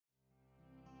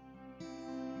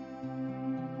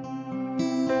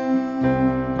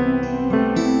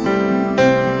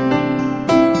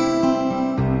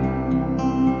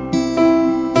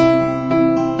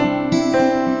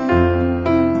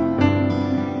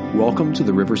Welcome to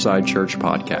the Riverside Church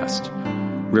podcast.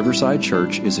 Riverside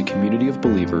Church is a community of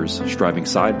believers striving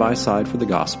side by side for the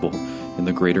gospel in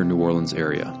the greater New Orleans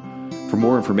area. For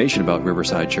more information about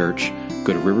Riverside Church,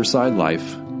 go to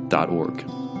riversidelife.org.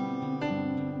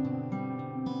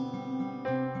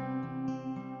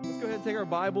 Take our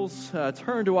Bibles,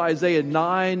 turn to Isaiah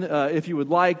 9 if you would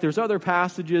like. There's other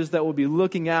passages that we'll be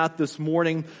looking at this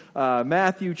morning.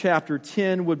 Matthew chapter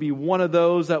 10 would be one of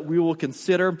those that we will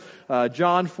consider.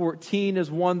 John 14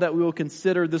 is one that we will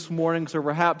consider this morning, so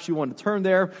perhaps you want to turn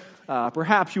there.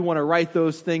 Perhaps you want to write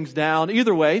those things down.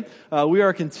 Either way, we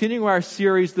are continuing our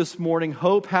series this morning,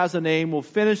 Hope Has a Name. We'll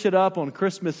finish it up on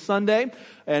Christmas Sunday,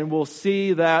 and we'll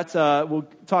see that we'll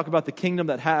talk about the kingdom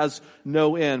that has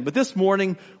no end. But this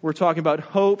morning, we're talking about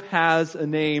Hope Has a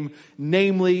Name,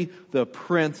 namely the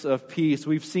Prince of Peace.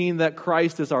 We've seen that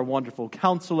Christ is our wonderful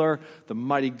counselor, the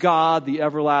mighty God, the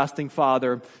everlasting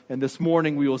Father, and this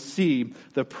morning we will see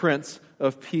the Prince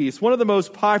of Peace. One of the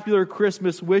most popular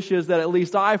Christmas wishes that at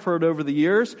least I've heard over the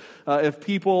years, if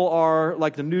people are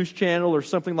like the news channel or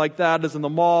something like that is in the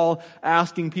mall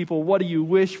asking people, what do you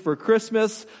wish for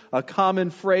Christmas? A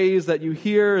common phrase that you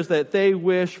hear is that they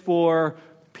wish for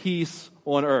peace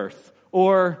on earth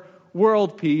or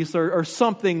world peace or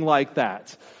something like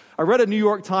that. I read a New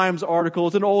York Times article.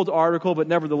 It's an old article, but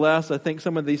nevertheless, I think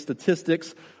some of these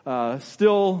statistics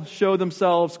still show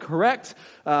themselves correct.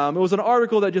 It was an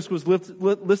article that just was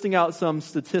listing out some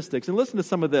statistics. And listen to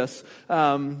some of this,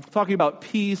 talking about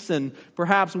peace. And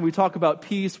perhaps when we talk about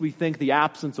peace, we think the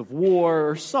absence of war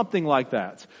or something like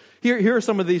that. Here are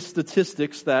some of these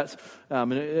statistics that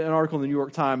an article in the New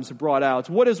York Times brought out.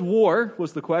 What is war,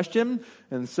 was the question.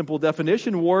 And simple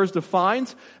definition, war is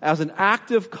defined as an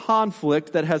active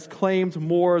conflict that has claimed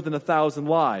more than 1,000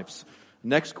 lives.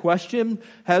 Next question,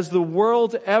 has the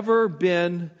world ever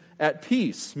been at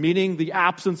peace, meaning the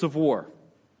absence of war?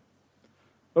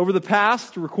 Over the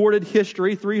past recorded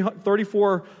history,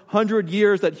 3,400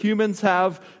 years that humans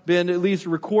have been at least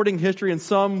recording history in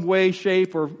some way,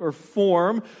 shape, or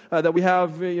form, that we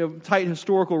have tight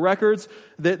historical records,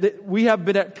 that we have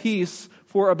been at peace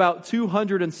for about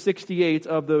 268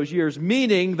 of those years,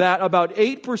 meaning that about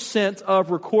 8%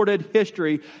 of recorded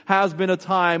history has been a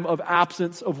time of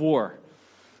absence of war.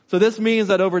 So this means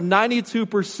that over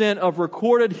 92% of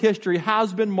recorded history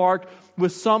has been marked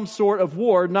with some sort of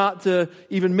war, not to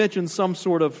even mention some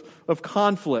sort of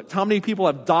conflict. How many people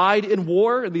have died in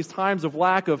war in these times of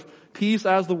lack of peace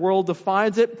as the world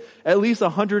defines it? At least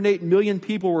 108 million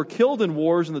people were killed in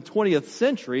wars in the 20th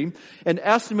century, and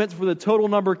estimates for the total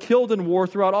number killed in war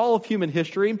throughout all of human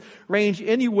history range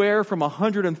anywhere from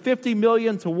 150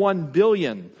 million to 1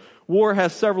 billion. War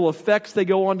has several effects, they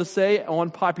go on to say, on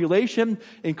population,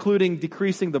 including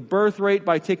decreasing the birth rate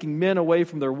by taking men away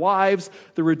from their wives.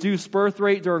 The reduced birth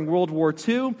rate during World War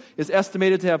II is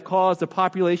estimated to have caused a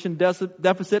population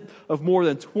deficit of more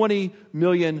than 20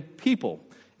 million people.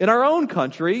 In our own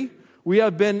country, we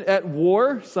have been at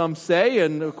war, some say,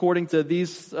 and according to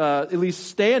these at least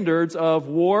standards of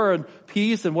war and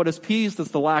peace, and what is peace? That's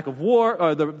the lack of war,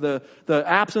 or the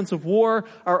absence of war.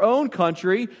 Our own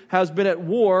country has been at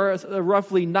war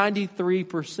roughly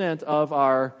 93% of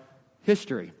our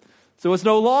history. So it's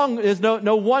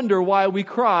no wonder why we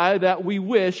cry that we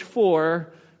wish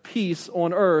for peace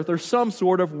on earth or some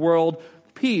sort of world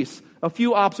peace. A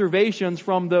few observations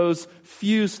from those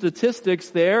few statistics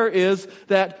there is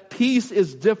that peace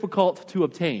is difficult to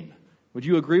obtain. Would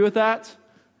you agree with that?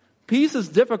 Peace is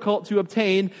difficult to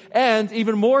obtain, and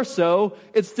even more so,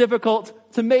 it's difficult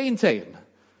to maintain.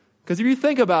 Because if you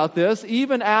think about this,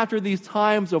 even after these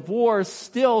times of war,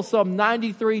 still some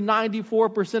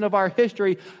 94% of our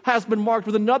history has been marked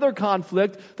with another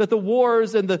conflict that the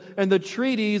wars and the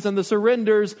treaties and the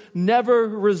surrenders never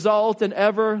result in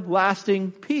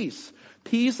everlasting peace.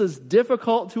 Peace is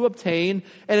difficult to obtain,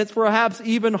 and it's perhaps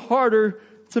even harder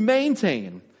to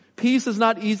maintain. Peace is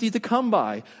not easy to come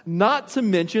by, not to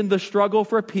mention the struggle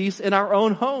for peace in our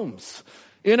own homes,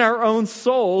 in our own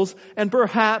souls, and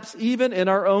perhaps even in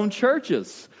our own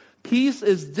churches. Peace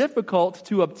is difficult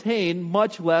to obtain,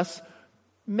 much less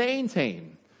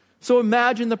maintain. So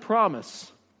imagine the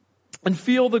promise and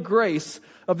feel the grace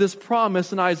of this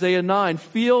promise in Isaiah 9.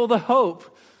 Feel the hope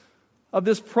of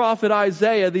this prophet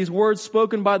Isaiah, these words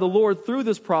spoken by the Lord through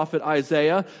this prophet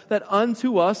Isaiah, that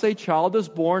unto us a child is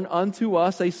born, unto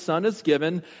us a son is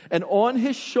given, and on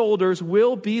his shoulders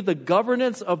will be the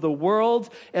governance of the world,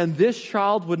 and this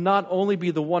child would not only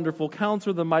be the wonderful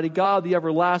counselor, the mighty God, the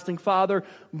everlasting Father,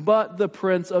 but the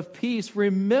Prince of Peace.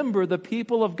 Remember, the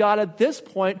people of God at this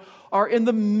point are in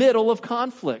the middle of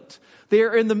conflict. They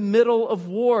are in the middle of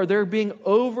war. They're being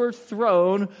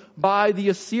overthrown by the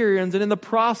Assyrians. And in the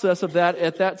process of that,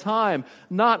 at that time,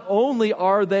 not only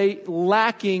are they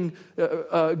lacking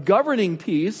governing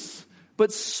peace,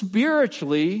 but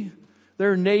spiritually,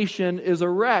 their nation is a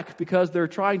wreck because they're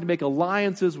trying to make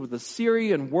alliances with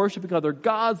Assyria and worshiping other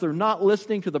gods. They're not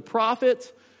listening to the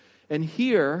prophet. And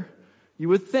here, you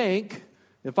would think,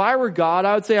 if I were God,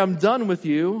 I would say, I'm done with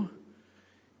you.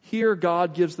 Here,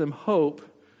 God gives them hope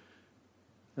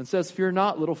and says, fear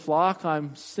not, little flock,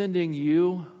 I'm sending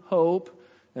you hope.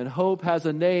 And hope has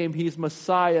a name. He's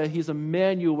Messiah. He's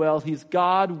Emmanuel. He's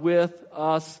God with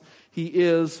us. He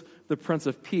is the Prince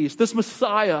of Peace. This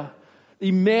Messiah,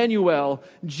 Emmanuel,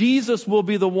 Jesus will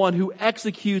be the one who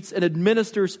executes and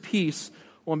administers peace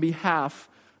on behalf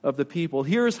of the people.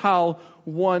 Here's how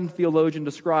one theologian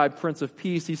described Prince of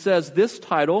Peace. He says this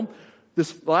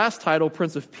last title,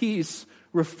 Prince of Peace,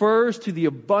 refers to the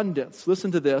abundance,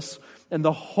 listen to this, and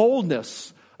the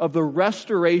wholeness of the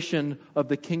restoration of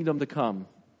the kingdom to come.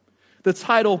 The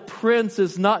title Prince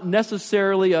is not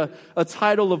necessarily a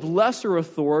title of lesser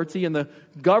authority in the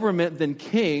government than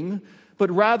king, but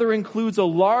rather includes a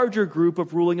larger group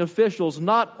of ruling officials.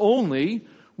 Not only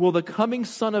will the coming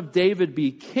son of David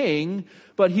be king,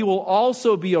 but he will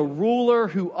also be a ruler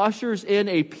who ushers in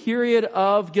a period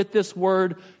of, get this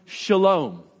word,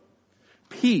 shalom,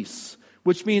 peace,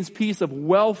 which means peace of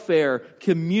welfare,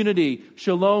 community.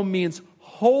 Shalom means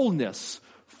wholeness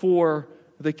for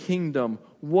the kingdom.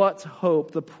 What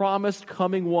hope! The promised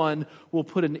coming one will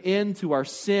put an end to our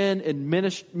sin and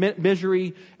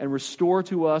misery and restore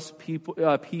to us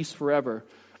peace forever.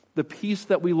 The peace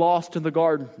that we lost in the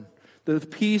garden, the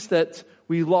peace that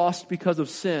we lost because of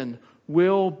sin,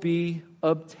 will be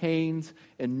obtained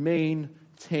and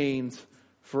maintained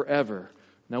forever.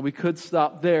 Now, we could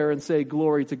stop there and say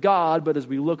glory to God, but as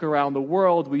we look around the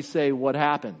world, we say, what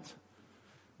happened?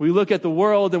 We look at the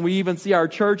world and we even see our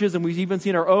churches and we've even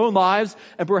seen our own lives,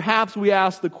 and perhaps we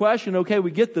ask the question, okay,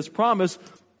 we get this promise,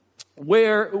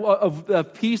 where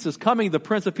of peace is coming, the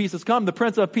Prince of Peace has come, the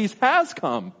Prince of Peace has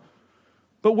come.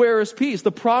 But where is peace?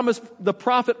 The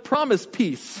prophet promised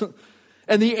peace.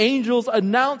 And the angels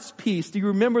announce peace. Do you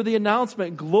remember the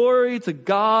announcement? Glory to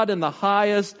God in the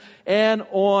highest, and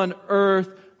on earth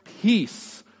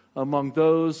peace among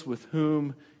those with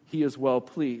whom he is well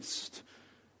pleased.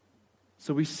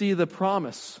 So we see the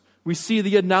promise. We see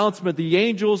the announcement. The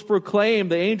angels from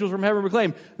heaven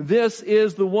proclaim, this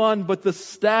is the one, but the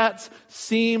stats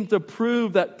seem to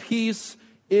prove that peace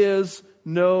is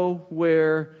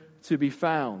nowhere to be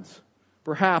found.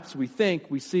 Perhaps we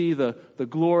see the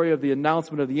glory of the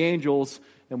announcement of the angels,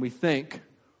 and we think,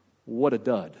 what a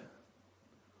dud.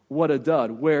 What a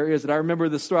dud. Where is it? I remember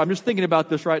this story. I'm just thinking about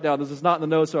this right now. This is not in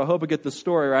the notes, so I hope I get the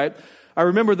story right. I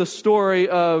remember the story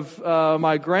of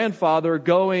my grandfather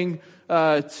going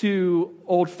to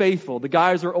Old Faithful. The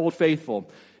Geyser Old Faithful.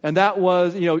 And that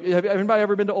was, have anybody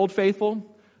ever been to Old Faithful?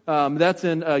 That's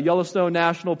in Yellowstone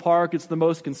National Park. It's the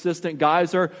most consistent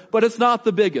geyser, but it's not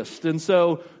the biggest. And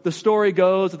so the story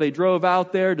goes that they drove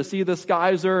out there to see this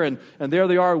geyser, and there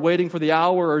they are waiting for the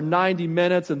hour or 90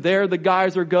 minutes, and there the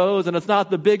geyser goes, and it's not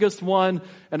the biggest one.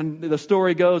 And the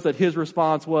story goes that his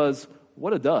response was,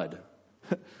 what a dud.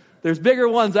 There's bigger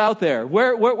ones out there.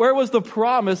 Where was the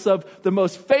promise of the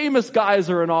most famous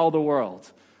geyser in all the world?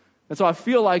 And so I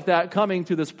feel like that coming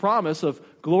to this promise of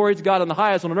glory to God in the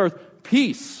highest on earth,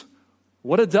 peace.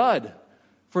 What a dud.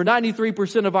 For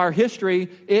 93% of our history,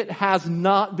 it has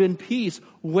not been peace.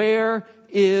 Where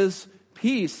is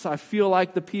peace? I feel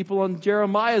like the people in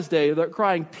Jeremiah's day, they're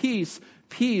crying, peace,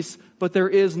 peace, but there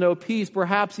is no peace.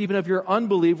 Perhaps even if you're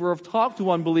unbeliever or have talked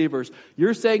to unbelievers,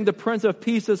 you're saying the Prince of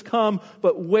Peace has come,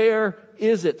 but where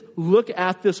is it? Look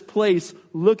at this place.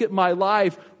 Look at my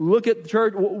life. Look at the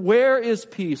church. Where is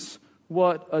peace?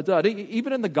 What a dud.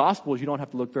 Even in the Gospels, you don't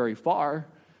have to look very far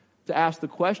to ask the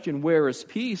question, where is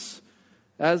peace?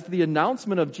 As the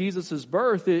announcement of Jesus'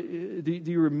 birth, do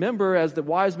you remember as the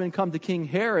wise men come to King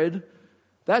Herod,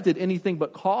 that did anything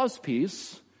but cause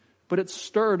peace, but it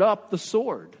stirred up the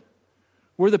sword.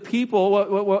 Where the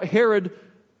people, Herod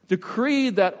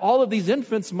decreed that all of these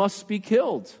infants must be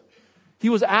killed. He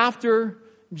was after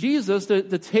Jesus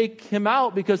to take him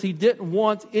out because he didn't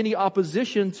want any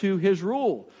opposition to his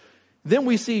rule. Then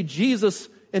we see Jesus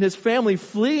and his family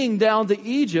fleeing down to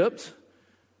Egypt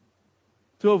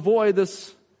to avoid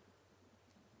this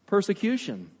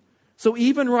persecution. So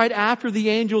even right after the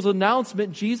angel's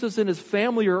announcement, Jesus and his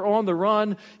family are on the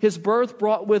run. His birth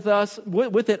brought with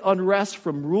it unrest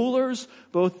from rulers,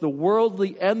 both the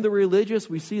worldly and the religious.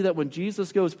 We see that when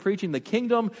Jesus goes preaching the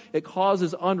kingdom, it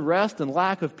causes unrest and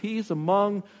lack of peace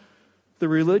among the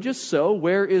religious. So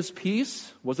where is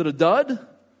peace? Was it a dud?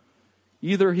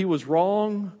 Either he was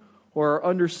wrong, or our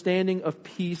understanding of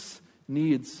peace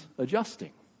needs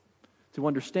adjusting to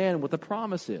understand what the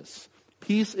promise is.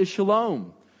 Peace is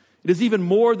shalom. It is even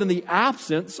more than the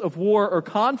absence of war or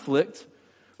conflict,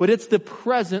 but it's the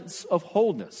presence of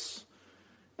wholeness.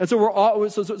 And so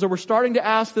we're starting to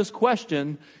ask this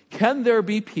question: can there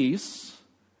be peace?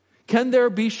 Can there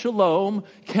be shalom?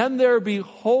 Can there be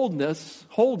wholeness,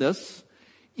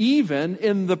 even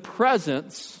in the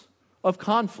presence of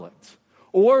conflict?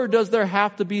 Or does there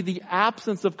have to be the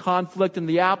absence of conflict and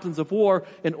the absence of war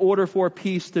in order for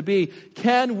peace to be?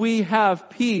 Can we have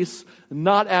peace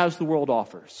not as the world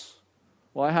offers?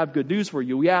 Well, I have good news for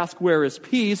you. We ask, where is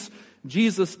peace?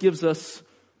 Jesus gives us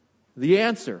the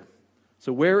answer.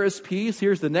 So where is peace?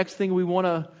 Here's the next thing we want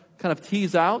to kind of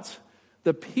tease out.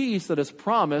 The peace that is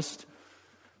promised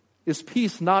is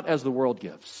peace not as the world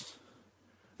gives.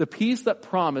 The peace that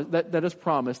is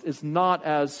promised is not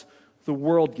as the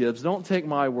world gives. Don't take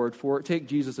my word for it. Take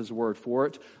Jesus' word for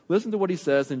it. Listen to what he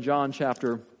says in John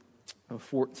chapter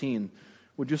 14.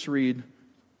 We'll just read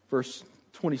verse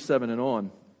 27 and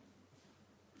on.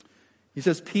 He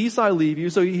says, peace I leave you.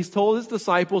 So he's told his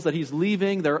disciples that he's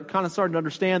leaving. They're kind of starting to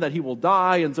understand that he will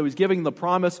die. And so he's giving the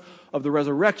promise of the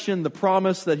resurrection, the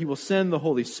promise that he will send the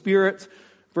Holy Spirit.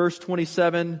 Verse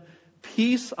 27,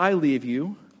 peace I leave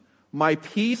you. My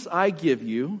peace I give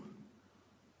you.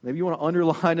 Maybe you want to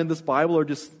underline in this Bible or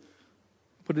just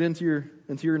put it into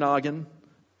your noggin.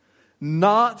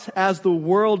 Not as the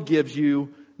world gives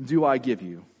you, do I give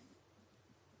you.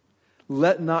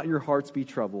 Let not your hearts be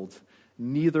troubled,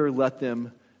 neither let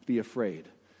them be afraid.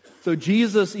 So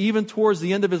Jesus, even towards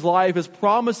the end of his life, is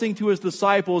promising to his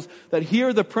disciples that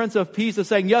here the Prince of Peace is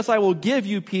saying, yes, I will give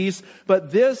you peace,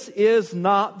 but this is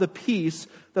not the peace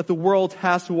that the world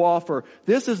has to offer.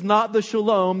 This is not the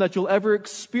shalom that you'll ever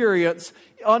experience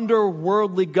under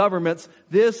worldly governments.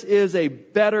 This is a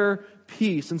better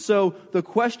peace. And so the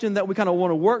question that we kind of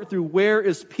want to work through, where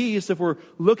is peace? If we're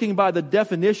looking by the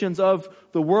definitions of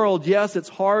the world, yes, it's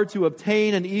hard to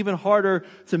obtain and even harder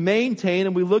to maintain.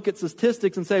 And we look at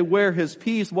statistics and say, where is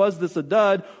peace? Was this a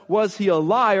dud? Was he a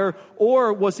liar?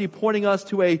 Or was he pointing us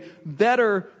to a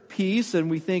better peace? And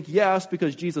we think, yes,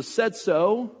 because Jesus said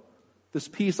so. This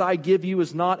peace I give you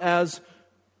is not as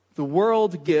the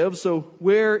world gives. So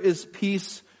where is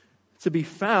peace to be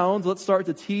found? Let's start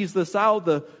to tease this out.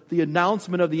 The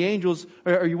announcement of the angels.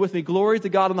 Are you with me? Glory to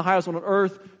God on the highest, on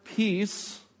earth,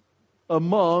 peace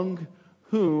among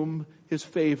whom his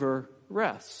favor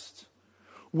rests.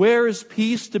 Where is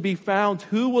peace to be found?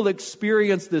 Who will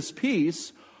experience this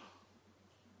peace?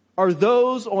 Are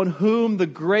those on whom the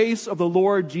grace of the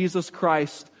Lord Jesus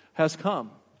Christ has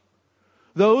come.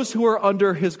 Those who are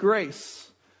under his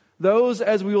grace, those,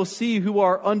 as we will see, who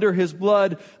are under his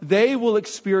blood, they will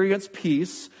experience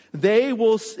peace. They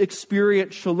will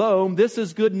experience shalom. This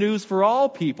is good news for all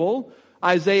people.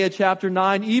 Isaiah chapter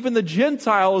 9, even the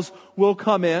Gentiles will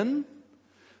come in.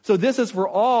 So this is for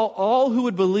all who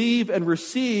would believe and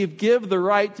receive, give the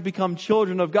right to become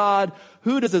children of God.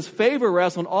 Who does his favor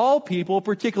rest on? All people,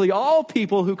 particularly all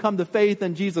people who come to faith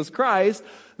in Jesus Christ.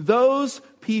 Those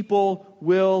people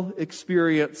will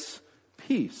experience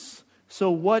peace. So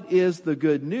what is the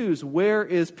good news? Where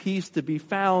is peace to be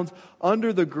found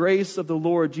under the grace of the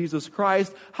Lord Jesus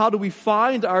Christ? How do we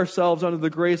find ourselves under the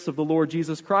grace of the Lord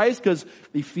Jesus Christ? Because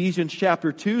Ephesians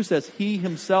chapter 2 says he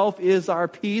himself is our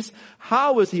peace.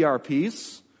 How is he our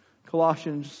peace?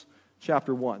 Colossians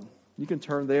chapter 1. You can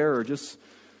turn there or just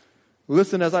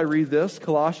listen as I read this.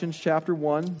 Colossians chapter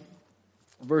 1,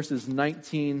 verses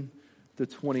 19 to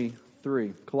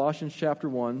 23. Colossians chapter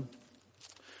 1,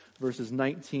 verses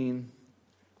 19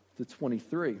 to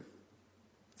 23.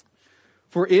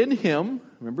 For in him,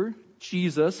 remember,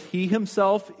 Jesus, he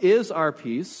himself is our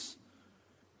peace.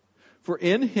 For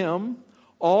in him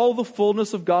all the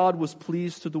fullness of God was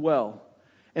pleased to dwell,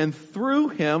 and through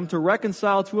him to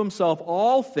reconcile to himself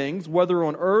all things, whether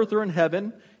on earth or in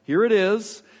heaven. Here it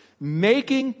is,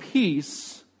 making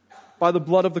peace by the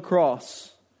blood of the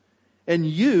cross. And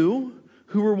you,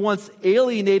 who were once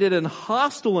alienated and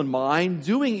hostile in mind,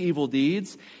 doing evil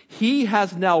deeds, he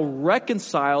has now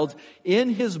reconciled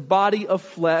in his body of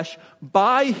flesh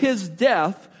by his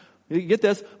death, you get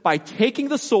this, by taking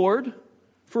the sword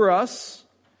for us,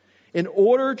 in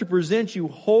order to present you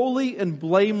holy and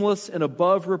blameless and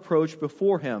above reproach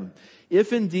before him.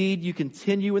 If indeed you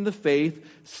continue in the faith,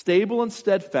 stable and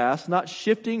steadfast, not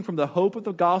shifting from the hope of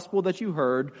the gospel that you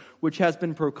heard, which has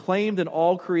been proclaimed in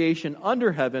all creation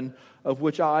under heaven, of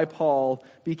which I, Paul,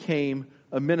 became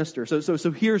a minister.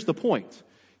 So here's the point.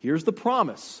 Here's the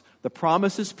promise. The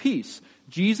promise is peace.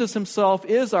 Jesus himself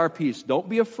is our peace. Don't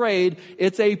be afraid.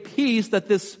 It's a peace that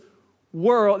this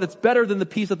world, that's better than the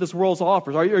peace that this world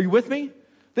offers. Are you with me?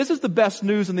 This is the best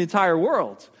news in the entire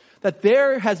world. That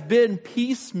there has been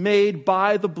peace made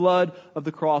by the blood of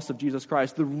the cross of Jesus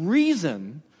Christ. The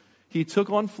reason he took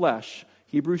on flesh,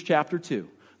 Hebrews chapter 2,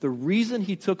 the reason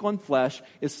he took on flesh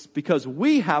is because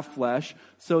we have flesh,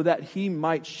 so that he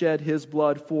might shed his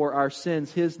blood for our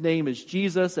sins. His name is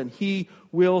Jesus, and he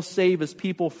will save his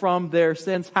people from their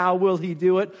sins. How will he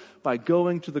do it? By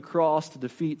going to the cross to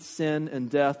defeat sin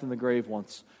and death in the grave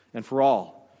once and for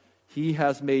all. He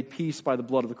has made peace by the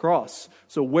blood of the cross.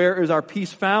 So where is our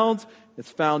peace found?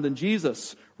 It's found in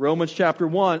Jesus. Romans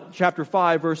chapter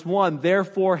 5, verse 1.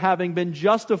 Therefore, having been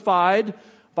justified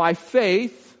by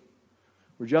faith,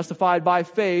 we're justified by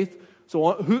faith.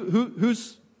 So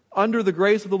who's under the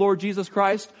grace of the Lord Jesus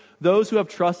Christ? Those who have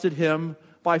trusted him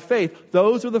by faith.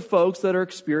 Those are the folks that are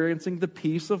experiencing the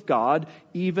peace of God,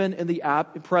 even in the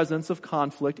presence of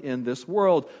conflict in this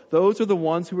world. Those are the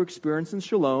ones who are experiencing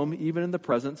shalom, even in the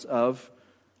presence of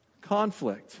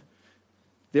conflict.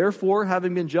 Therefore,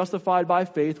 having been justified by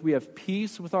faith, we have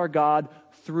peace with our God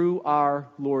through our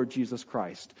Lord Jesus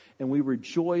Christ. And we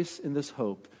rejoice in this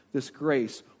hope, this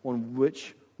grace on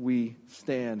which we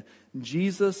stand.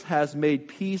 Jesus has made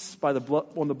peace by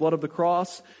on the blood of the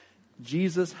cross.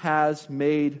 Jesus has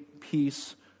made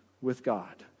peace with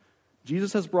God.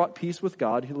 Jesus has brought peace with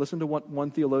God. Listen to what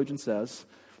one theologian says.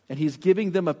 And he's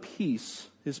giving them a peace,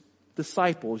 his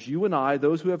disciples, you and I,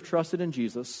 those who have trusted in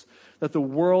Jesus, that the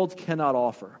world cannot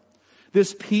offer.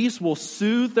 This peace will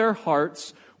soothe their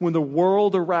hearts when the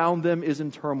world around them is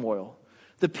in turmoil.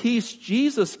 The peace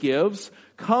Jesus gives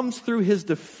comes through his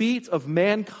defeat of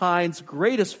mankind's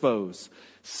greatest foes,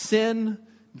 sin,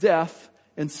 death,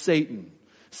 and Satan.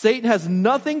 Satan has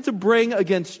nothing to bring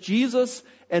against Jesus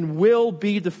and will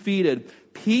be defeated.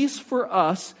 Peace for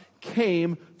us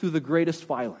came through the greatest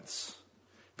violence.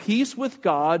 Peace with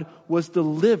God was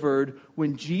delivered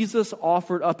when Jesus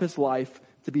offered up his life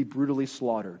to be brutally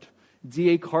slaughtered.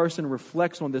 D.A. Carson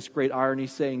reflects on this great irony,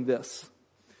 saying this: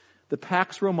 the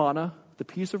Pax Romana, the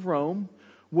peace of Rome,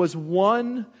 was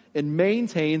won and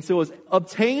maintained, so it was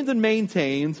obtained and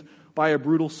maintained by a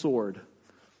brutal sword.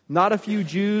 Not a few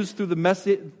Jews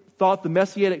thought the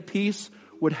Messianic peace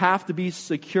would have to be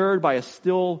secured by a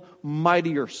still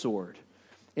mightier sword.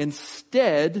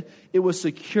 Instead, it was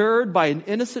secured by an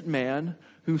innocent man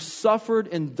who suffered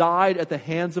and died at the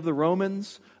hands of the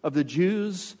Romans, of the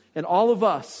Jews, and all of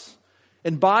us.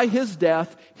 And by his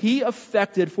death, he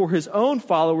effected for his own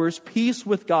followers peace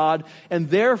with God, and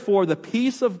therefore the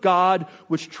peace of God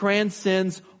which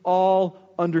transcends all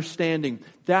understanding.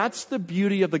 That's the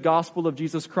beauty of the gospel of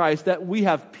Jesus Christ, that we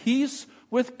have peace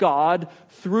with God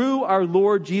through our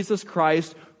Lord Jesus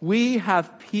Christ. We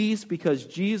have peace because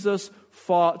Jesus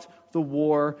fought the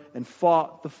war and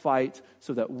fought the fight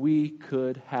so that we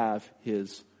could have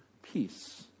his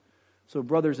peace. So,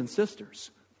 brothers and sisters,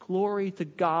 glory to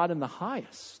God in the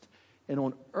highest, and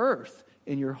on earth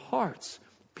in your hearts,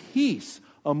 peace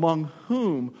among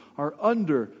whom are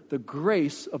under the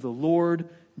grace of the Lord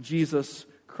Jesus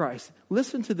Christ.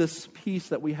 Listen to this peace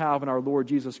that we have in our Lord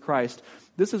Jesus Christ.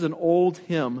 This is an old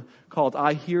hymn called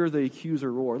 "I Hear the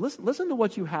Accuser Roar." Listen to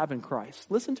what you have in Christ.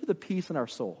 Listen to the peace in our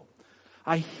soul.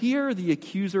 I hear the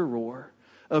accuser roar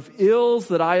of ills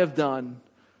that I have done.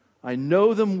 I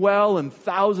know them well and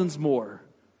thousands more,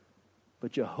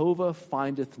 but Jehovah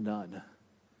findeth none.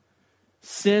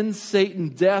 Sin, Satan,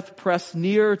 death press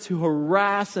near to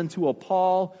harass and to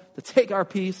appall, to take our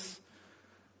peace.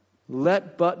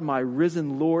 Let but my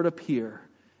risen Lord appear,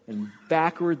 and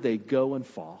backward they go and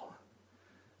fall.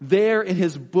 There in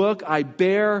his book I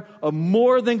bear a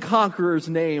more than conqueror's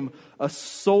name, a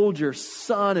soldier,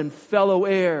 son, and fellow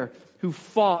heir, who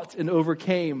fought and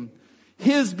overcame.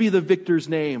 His be the victor's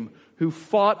name, who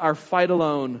fought our fight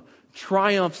alone.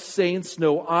 Triumph saints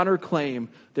no honor claim,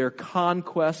 their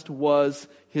conquest was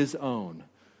his own.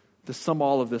 To sum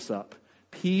all of this up,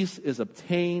 peace is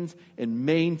obtained and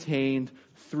maintained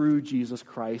through Jesus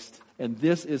Christ. And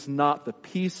this is not the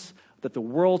peace that the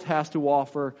world has to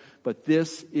offer, but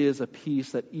this is a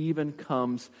peace that even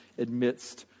comes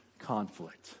amidst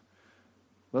conflict.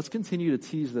 Let's continue to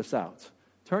tease this out.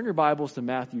 Turn your Bibles to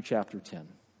Matthew chapter 10.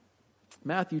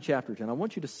 Matthew chapter 10. I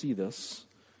want you to see this,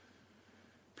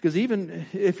 because even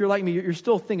if you're like me, you're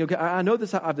still thinking, okay, I know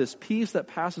this, I have this peace that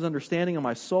passes understanding in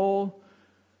my soul,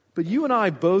 but you and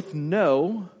I both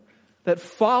know that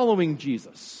following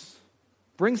Jesus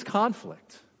brings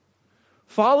conflict.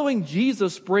 Following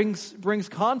Jesus brings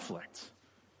conflict.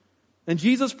 And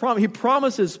Jesus he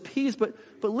promises peace, but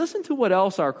listen to what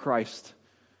else our Christ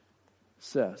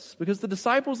says. Because the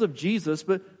disciples of Jesus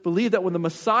believed that when the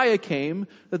Messiah came,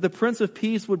 that the Prince of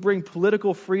Peace would bring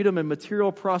political freedom and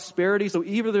material prosperity. So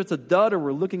either it's a dud or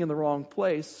we're looking in the wrong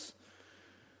place.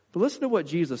 But listen to what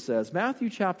Jesus says.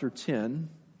 Matthew chapter 10.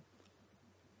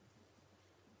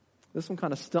 This one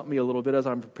kind of stumped me a little bit as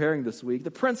I'm preparing this week.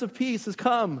 The Prince of Peace has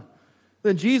come.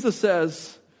 Then Jesus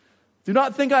says, "Do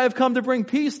not think I have come to bring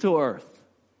peace to earth."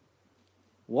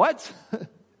 What?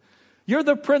 You're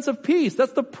the Prince of Peace.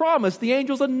 That's the promise. The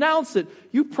angels announce it.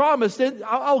 You promised it.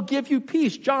 I'll give you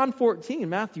peace. John 14,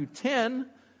 Matthew 10.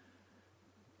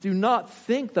 Do not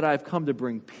think that I've come to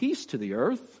bring peace to the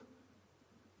earth.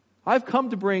 I have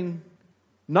not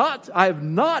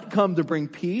come to bring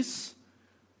peace,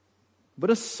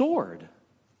 but a sword.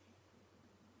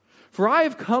 For I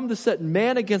have come to set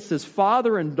man against his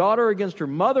father, and daughter against her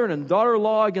mother, and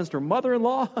daughter-in-law against her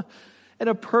mother-in-law. And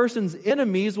a person's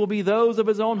enemies will be those of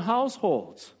his own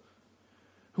household.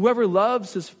 Whoever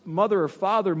loves his mother or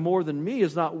father more than me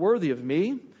is not worthy of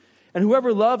me. And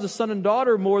whoever loves a son and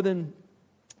daughter more than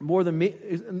me,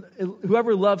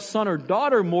 whoever loves son or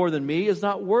daughter more than me is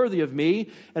not worthy of me.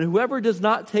 And whoever does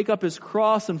not take up his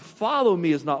cross and follow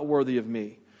me is not worthy of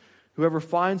me. Whoever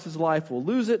finds his life will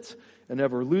lose it, and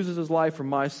whoever loses his life for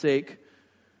my sake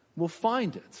will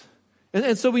find it.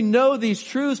 And so we know these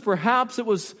truths. Perhaps it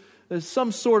was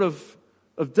some sort of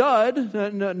dud.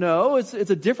 No, it's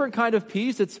a different kind of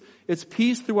peace. It's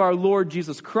peace through our Lord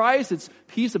Jesus Christ. It's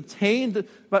peace obtained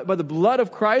by the blood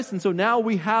of Christ. And so now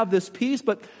we have this peace,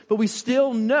 but we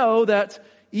still know that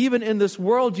even in this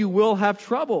world you will have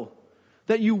trouble,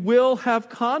 that you will have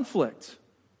conflict,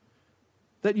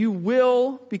 that you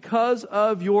will, because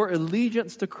of your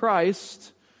allegiance to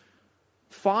Christ,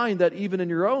 find that even in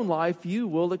your own life you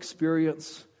will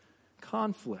experience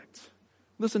conflict.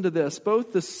 Listen to this.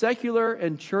 Both the secular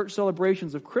and church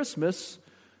celebrations of Christmas,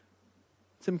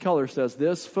 Tim Keller says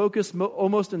this, focus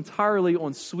almost entirely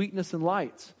on sweetness and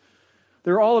light.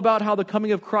 They're all about how the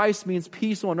coming of Christ means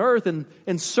peace on earth, and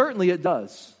certainly it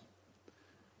does.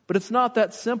 But it's not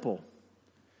that simple.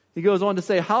 He goes on to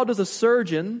say, how does a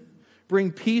surgeon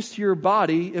bring peace to your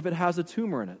body if it has a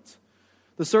tumor in it?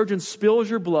 The surgeon spills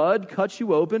your blood, cuts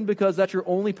you open, because that's your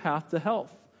only path to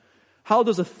health. How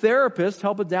does a therapist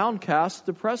help a downcast,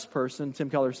 depressed person, Tim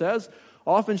Keller says?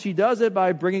 Often she does it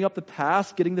by bringing up the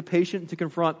past, getting the patient to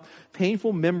confront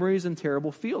painful memories and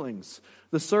terrible feelings.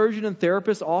 The surgeon and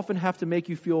therapist often have to make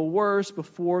you feel worse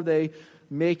before they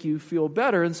make you feel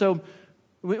better. And so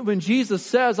when Jesus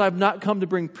says, I've not come to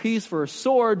bring peace for a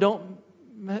sword, don't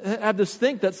have this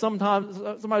think that sometimes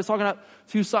somebody's talking out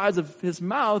two sides of his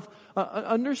mouth.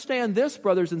 Understand this,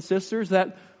 brothers and sisters,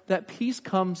 that peace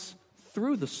comes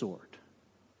through the sword,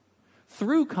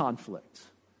 through conflict.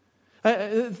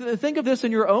 Think of this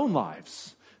in your own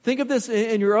lives. Think of this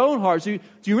in your own hearts. Do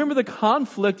you remember the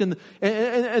conflict and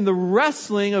the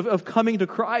wrestling of coming to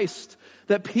Christ?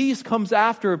 That peace comes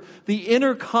after the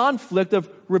inner conflict of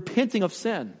repenting of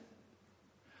sin.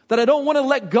 That I don't want to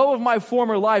let go of my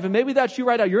former life. And maybe that's you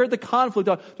right now. You're at the conflict.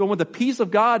 Do I want the peace of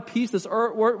God, peace this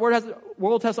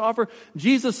world has to offer?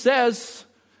 Jesus says,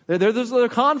 there's a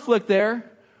conflict there.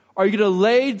 Are you going to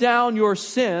lay down your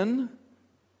sin?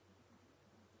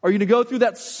 Are you going to go through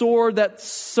that sword, that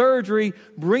surgery,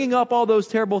 bringing up all those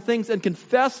terrible things and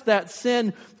confess that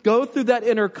sin, go through that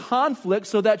inner conflict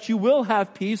so that you will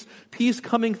have peace, peace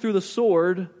coming through the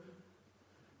sword?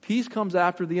 Peace comes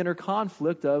after the inner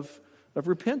conflict of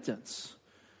repentance.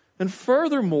 And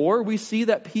furthermore, we see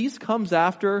that peace comes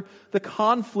after the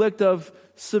conflict of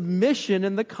submission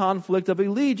and the conflict of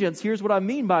allegiance. Here's what I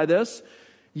mean by this.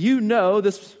 You know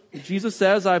this, Jesus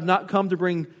says, I've not come to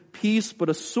bring peace but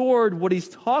a sword. What he's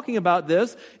talking about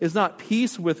this is not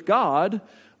peace with God,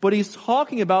 but he's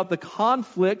talking about the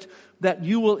conflict that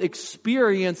you will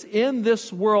experience in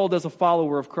this world as a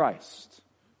follower of Christ.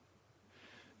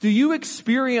 Do you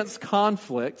experience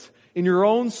conflict in your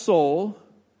own soul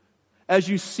as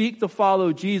you seek to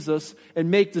follow Jesus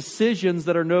and make decisions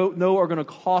that are going to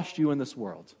cost you in this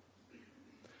world?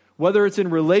 Whether it's in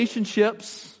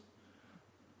relationships,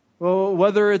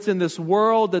 whether it's in this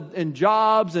world and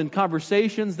jobs and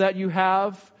conversations that you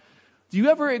have, do you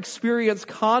ever experience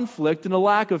conflict and a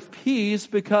lack of peace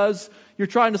because you're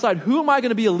trying to decide, who am I going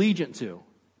to be allegiant to?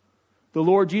 The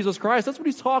Lord Jesus Christ? That's what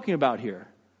he's talking about here.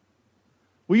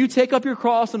 Will you take up your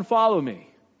cross and follow me?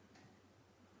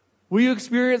 Will you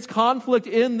experience conflict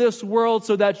in this world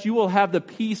so that you will have the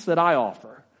peace that I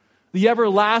offer? The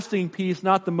everlasting peace,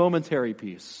 not the momentary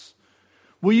peace.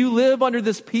 Will you live under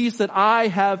this peace that I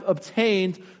have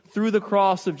obtained through the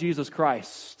cross of Jesus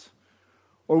Christ?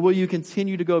 Or will you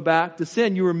continue to go back to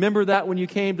sin? You remember that when you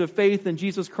came to faith in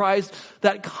Jesus Christ,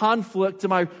 that conflict.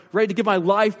 Am I ready to give my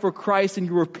life for Christ? And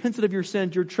you repented of your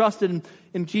sins. You're trusted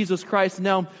in Jesus Christ. And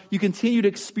now you continue to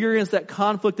experience that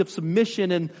conflict of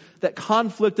submission and that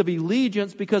conflict of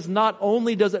allegiance, because not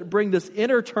only does it bring this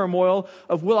inner turmoil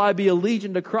of will I be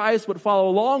allegiant to Christ but follow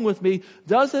along with me,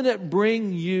 doesn't it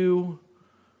bring you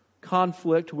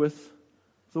conflict with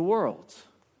the world?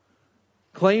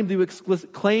 Claim the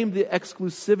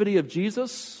exclusivity of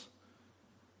Jesus,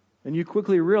 and you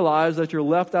quickly realize that you're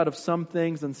left out of some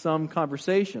things and some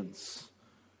conversations.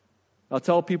 I'll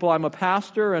tell people I'm a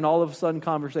pastor, and all of a sudden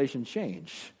conversations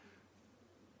change.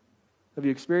 Have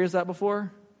you experienced that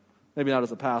before? Maybe not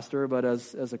as a pastor, but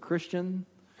as a Christian.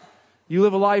 You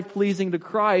live a life pleasing to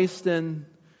Christ, and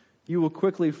you will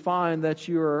quickly find that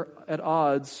you are at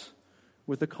odds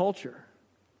with the culture.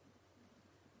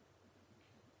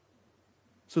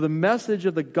 So the message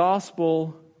of the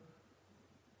gospel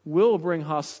will bring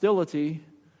hostility,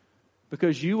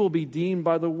 because you will be deemed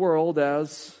by the world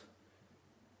as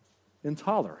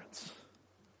intolerant.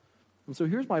 And so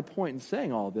here's my point in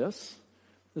saying all this,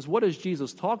 is what is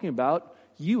Jesus talking about?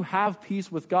 You have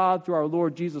peace with God through our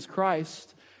Lord Jesus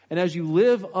Christ. And as you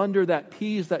live under that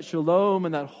peace, that shalom,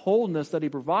 and that wholeness that He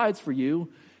provides for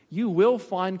you, you will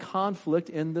find conflict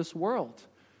in this world.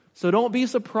 So don't be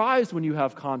surprised when you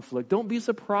have conflict. Don't be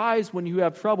surprised when you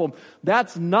have trouble.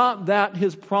 That's not that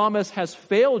His promise has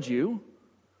failed you.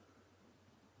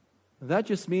 That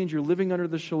just means you're living under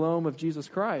the shalom of Jesus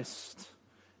Christ.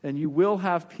 And you will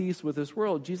have peace with this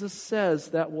world. Jesus says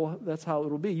that's how it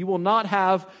will be. You will not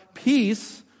have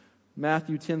peace,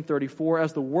 Matthew 10:34,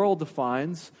 as the world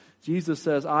defines. Jesus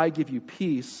says, I give you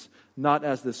peace, not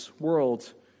as this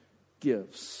world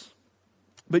gives.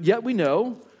 But yet we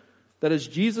know that as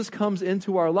Jesus comes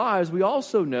into our lives, we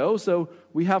also know, so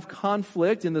we have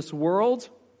conflict in this world.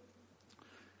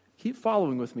 Keep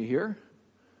following with me here.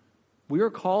 We are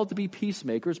called to be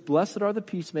peacemakers. Blessed are the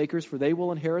peacemakers, for they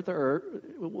will inherit the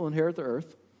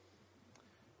earth.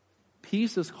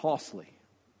 Peace is costly.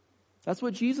 That's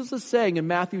what Jesus is saying in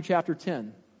Matthew chapter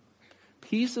 10.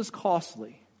 Peace is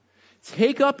costly.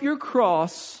 Take up your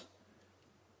cross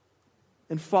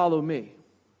and follow me.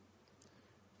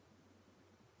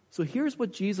 So here's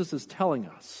what Jesus is telling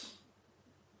us.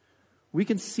 We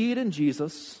can see it in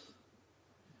Jesus,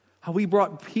 how He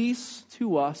brought peace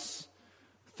to us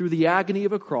through the agony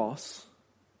of a cross,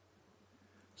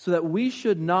 so that we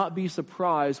should not be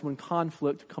surprised when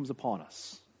conflict comes upon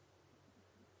us.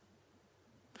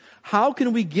 How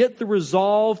can we get the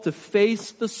resolve to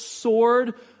face the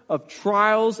sword of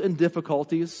trials and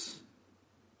difficulties?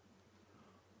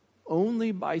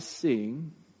 Only by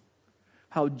seeing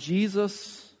how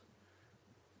Jesus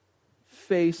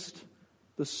faced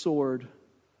the sword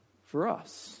for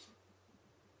us.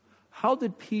 How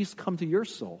did peace come to your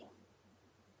soul?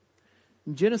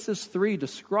 Genesis 3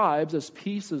 describes, as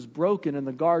peace is broken in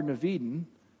the Garden of Eden,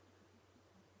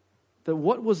 that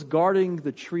what was guarding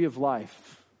the tree of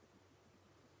life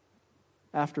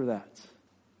after that?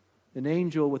 An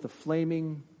angel with a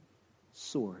flaming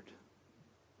sword.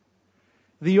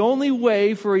 The only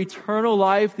way for eternal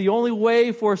life, the only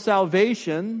way for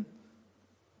salvation,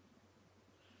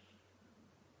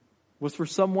 was for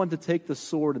someone to take the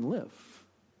sword and live.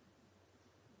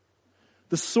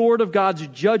 The sword of God's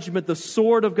judgment, the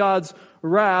sword of God's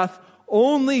wrath.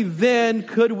 Only then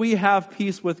could we have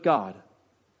peace with God.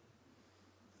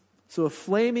 So a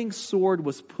flaming sword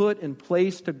was put in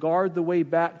place to guard the way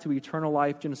back to eternal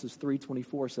life. Genesis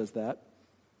 3:24 says that.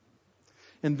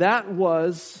 And that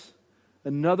was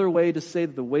another way to say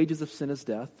that the wages of sin is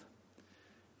death.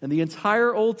 And the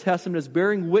entire Old Testament is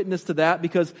bearing witness to that,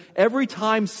 because every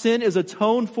time sin is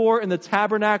atoned for in the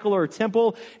tabernacle or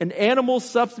temple, an animal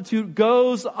substitute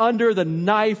goes under the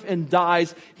knife and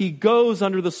dies. He goes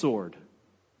under the sword.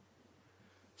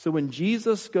 So when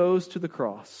Jesus goes to the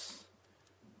cross,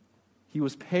 He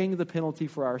was paying the penalty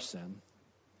for our sin.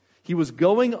 He was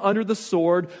going under the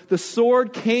sword. The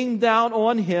sword came down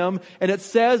on Him, and it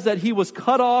says that He was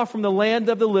cut off from the land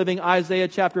of the living, Isaiah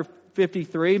chapter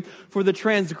 53, for the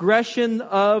transgression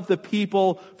of the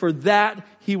people, for that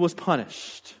He was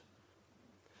punished.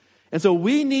 And so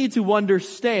we need to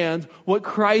understand what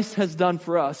Christ has done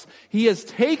for us. He has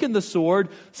taken the sword,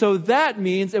 so that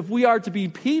means if we are to be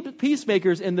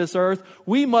peacemakers in this earth,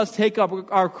 we must take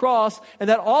up our cross, and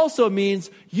that also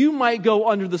means you might go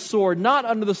under the sword, not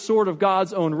under the sword of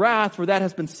God's own wrath, for that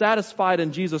has been satisfied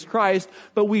in Jesus Christ,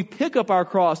 but we pick up our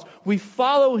cross, we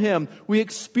follow Him, we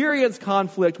experience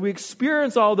conflict, we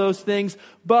experience all those things,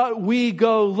 but we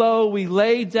go low, we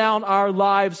lay down our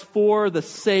lives for the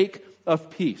sake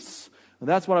of peace. And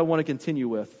that's what I want to continue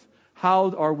with.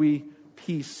 How are we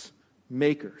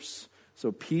peacemakers?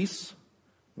 So peace,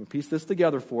 we'll piece this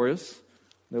together for us.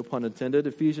 No pun intended.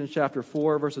 Ephesians chapter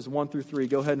 4, verses 1 through 3.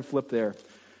 Go ahead and flip there.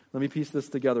 Let me piece this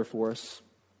together for us.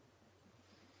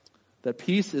 That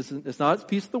peace it's not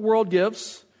peace the world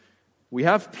gives. We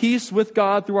have peace with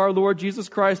God through our Lord Jesus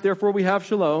Christ. Therefore, we have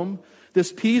shalom.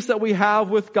 This peace that we have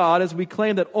with God, as we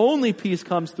claim that only peace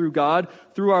comes through God,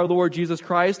 through our Lord Jesus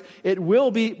Christ, it will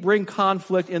bring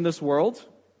conflict in this world.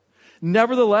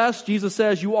 Nevertheless, Jesus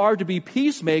says you are to be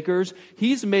peacemakers.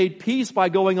 He's made peace by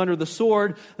going under the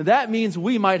sword. That means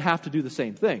we might have to do the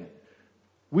same thing.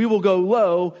 We will go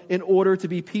low in order to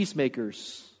be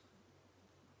peacemakers.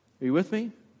 Are you with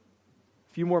me?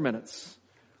 A few more minutes.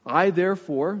 I,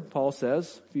 therefore, Paul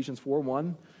says, Ephesians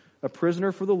 4:1, a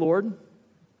prisoner for the Lord,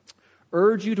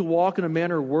 urge you to walk in a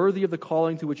manner worthy of the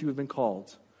calling to which you have been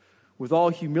called, with all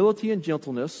humility and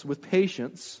gentleness, with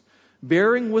patience,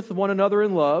 bearing with one another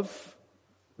in love.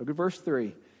 Look at verse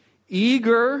 3.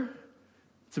 Eager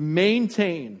to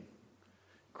maintain.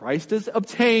 Christ is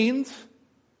obtained,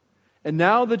 and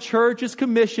now the church is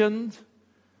commissioned,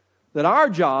 that our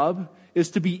job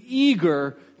is to be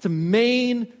eager to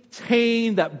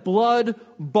maintain that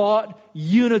blood-bought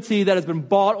unity that has been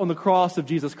bought on the cross of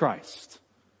Jesus Christ.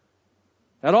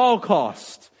 At all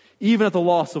cost, even at the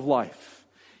loss of life.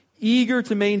 Eager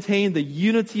to maintain the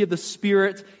unity of the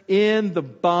Spirit in the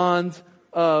bond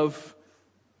of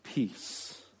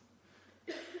peace.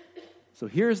 So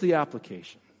here's the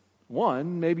application.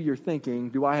 One, maybe you're thinking,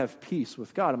 do I have peace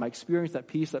with God? Am I experiencing that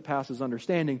peace that passes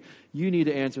understanding? You need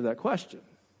to answer that question.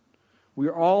 We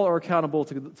all are accountable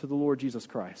to the Lord Jesus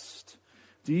Christ.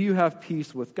 Do you have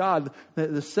peace with God?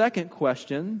 The second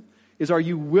question is, are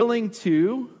you willing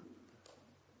to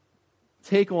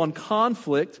take on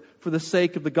conflict for the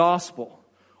sake of the gospel?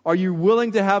 Are you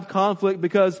willing to have conflict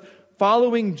because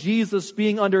following Jesus,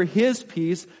 being under His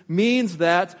peace, means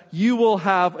that you will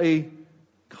have a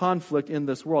conflict in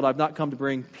this world? I've not come to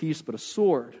bring peace but a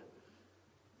sword.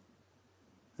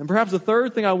 And perhaps the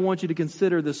third thing I want you to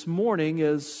consider this morning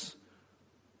is,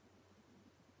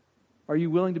 are you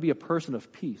willing to be a person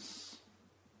of peace?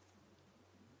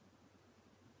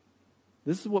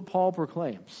 This is what Paul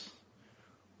proclaims.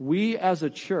 We as a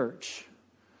church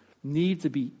need to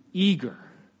be eager,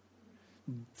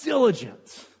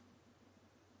 diligent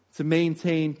to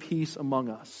maintain peace among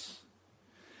us.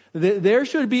 There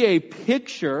should be a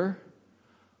picture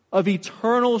of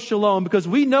eternal shalom, because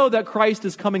we know that Christ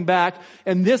is coming back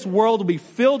and this world will be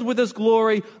filled with His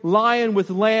glory, lion with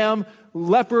lamb,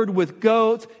 leopard with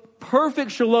goat, perfect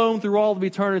shalom through all of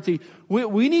eternity.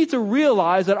 We need to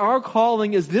realize that our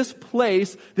calling is this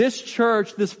place, this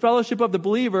church, this fellowship of the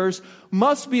believers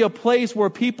must be a place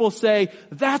where people say,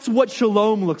 that's what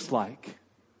shalom looks like.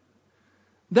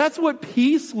 That's what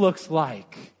peace looks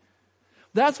like.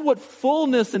 That's what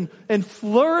fullness and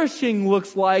flourishing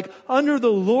looks like under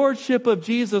the lordship of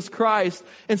Jesus Christ.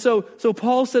 And so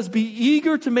Paul says, be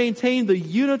eager to maintain the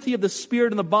unity of the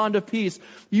Spirit and the bond of peace.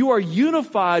 You are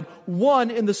unified, one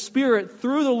in the Spirit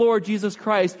through the Lord Jesus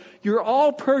Christ. You're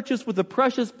all purchased with the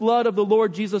precious blood of the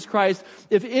Lord Jesus Christ.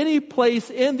 If any place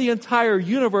in the entire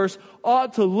universe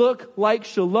ought to look like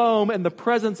shalom and the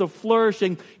presence of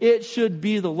flourishing, it should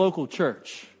be the local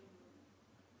church.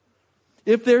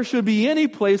 If there should be any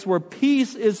place where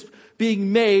peace is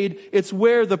being made, it's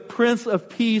where the Prince of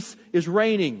Peace is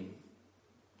reigning.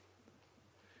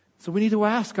 So we need to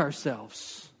ask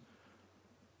ourselves,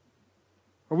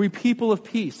 are we people of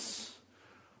peace?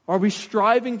 Are we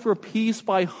striving for peace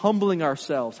by humbling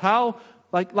ourselves? How?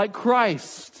 Like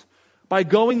Christ. By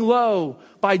going low,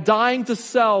 by dying to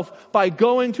self, by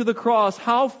going to the cross.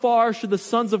 How far should the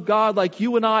sons of God like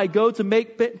you and I go to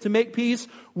make peace?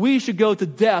 We should go to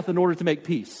death in order to make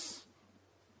peace.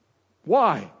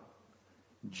 Why?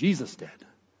 Jesus did.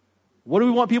 What do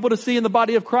we want people to see in the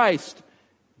body of Christ?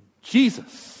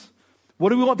 Jesus. What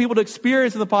do we want people to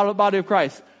experience in the body of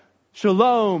Christ?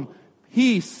 Shalom,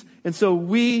 peace. And so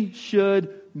we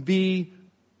should be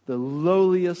the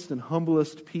lowliest and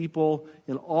humblest people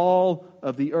in all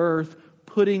of the earth,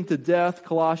 putting to death,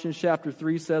 Colossians chapter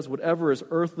 3 says, whatever is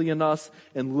earthly in us,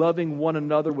 and loving one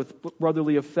another with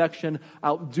brotherly affection,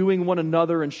 outdoing one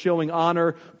another and showing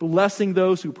honor, blessing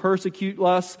those who persecute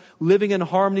us, living in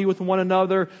harmony with one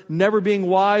another, never being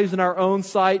wise in our own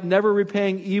sight, never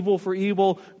repaying evil for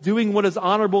evil, doing what is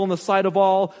honorable in the sight of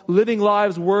all, living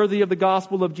lives worthy of the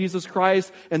gospel of Jesus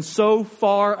Christ, and so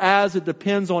far as it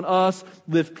depends on us,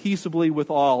 live peaceably with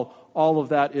all. All of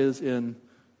that is in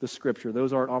the Scripture.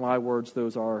 Those aren't my words,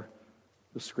 those are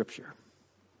the Scripture.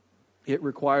 It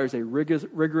requires a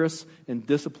rigorous and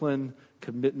disciplined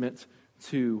commitment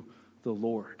to the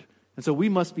Lord. And so we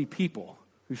must be people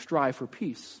who strive for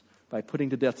peace by putting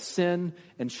to death sin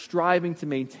and striving to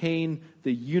maintain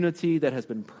the unity that has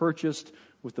been purchased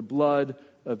with the blood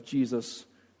of Jesus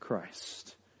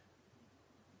Christ.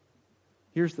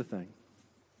 Here's the thing.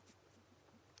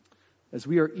 As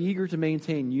we are eager to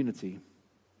maintain unity,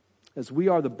 as we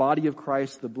are the body of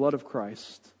Christ, the blood of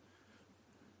Christ,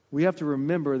 we have to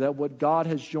remember that what God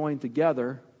has joined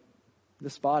together,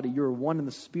 this body, you're one in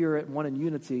the Spirit, one in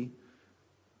unity,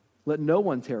 let no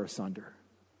one tear asunder.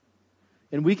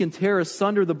 And we can tear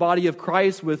asunder the body of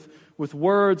Christ with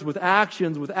words, with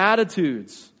actions, with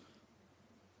attitudes.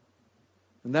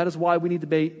 And that is why we need to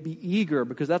be eager,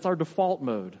 because that's our default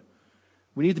mode.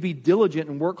 We need to be diligent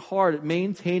and work hard at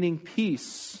maintaining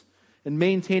peace and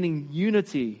maintaining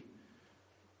unity.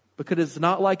 Because it's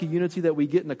not like a unity that we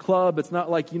get in a club. It's not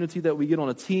like unity that we get on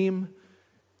a team.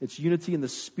 It's unity in the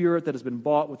Spirit that has been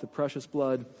bought with the precious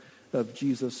blood of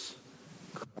Jesus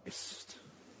Christ.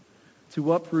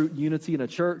 To uproot unity in a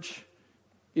church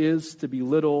is to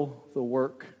belittle the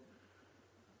work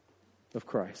of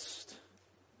Christ.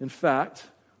 In fact,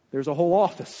 there's a whole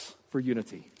office for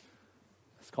unity.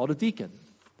 It's called a deacon.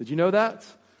 Did you know that?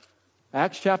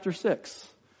 Acts chapter 6.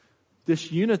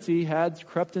 This unity had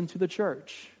crept into the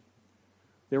church.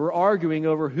 They were arguing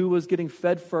over who was getting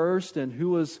fed first and who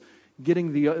was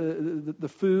getting the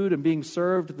food and being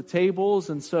served at the tables.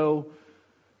 And so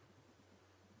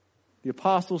the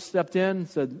apostles stepped in and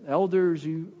said, elders,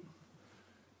 you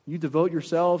devote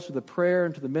yourselves to the prayer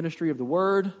and to the ministry of the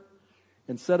word,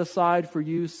 and set aside for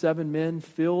you 7 men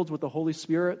filled with the Holy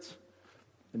Spirit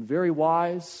and very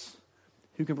wise,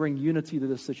 who can bring unity to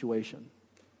this situation.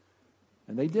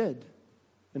 And they did.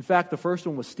 In fact, the first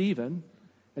one was Stephen,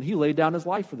 and he laid down his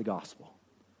life for the gospel.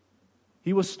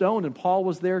 He was stoned, and Paul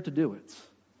was there to do it.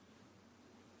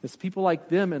 It's people like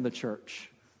them in the church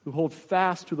who hold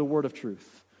fast to the word of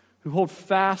truth, who hold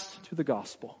fast to the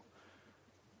gospel,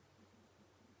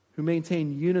 who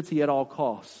maintain unity at all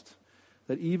cost,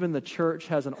 that even the church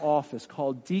has an office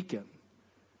called deacon,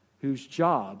 whose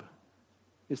job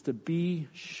is to be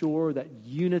sure that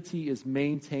unity is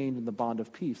maintained in the bond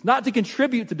of peace. Not to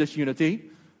contribute to disunity,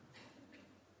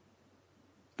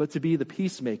 but to be the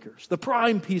peacemakers, the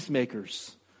prime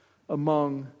peacemakers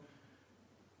among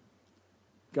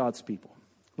God's people.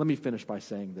 Let me finish by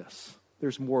saying this.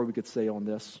 There's more we could say on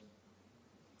this.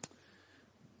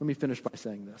 Let me finish by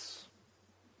saying this.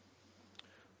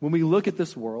 When we look at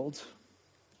this world,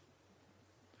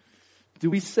 do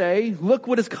we say, look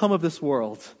what has come of this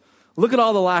world? Look at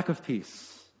all the lack of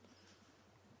peace.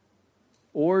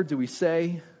 Or do we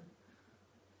say,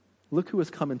 look who has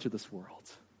come into this world?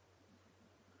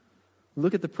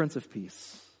 Look at the Prince of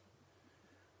Peace.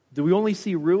 Do we only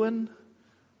see ruin,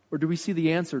 or do we see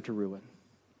the answer to ruin?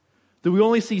 Do we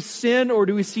only see sin, or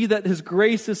do we see that His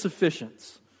grace is sufficient?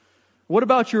 What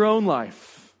about your own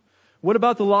life? What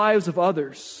about the lives of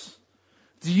others?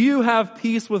 Do you have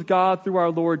peace with God through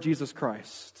our Lord Jesus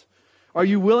Christ? Are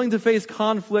you willing to face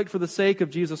conflict for the sake of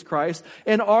Jesus Christ?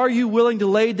 And are you willing to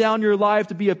lay down your life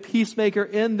to be a peacemaker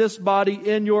in this body,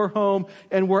 in your home,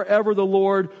 and wherever the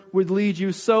Lord would lead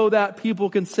you, so that people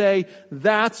can say,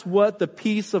 that's what the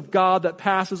peace of God that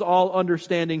passes all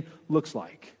understanding looks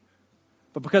like?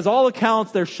 But because all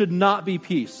accounts, there should not be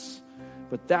peace.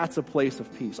 But that's a place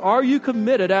of peace. Are you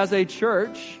committed as a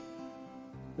church?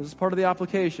 This is part of the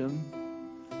application.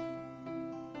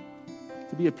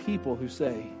 To be a people who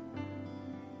say,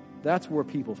 that's where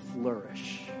people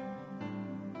flourish.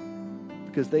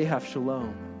 Because they have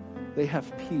shalom. They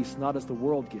have peace, not as the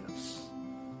world gives,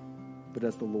 but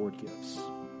as the Lord gives.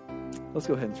 Let's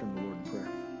go ahead and turn to the Lord in prayer.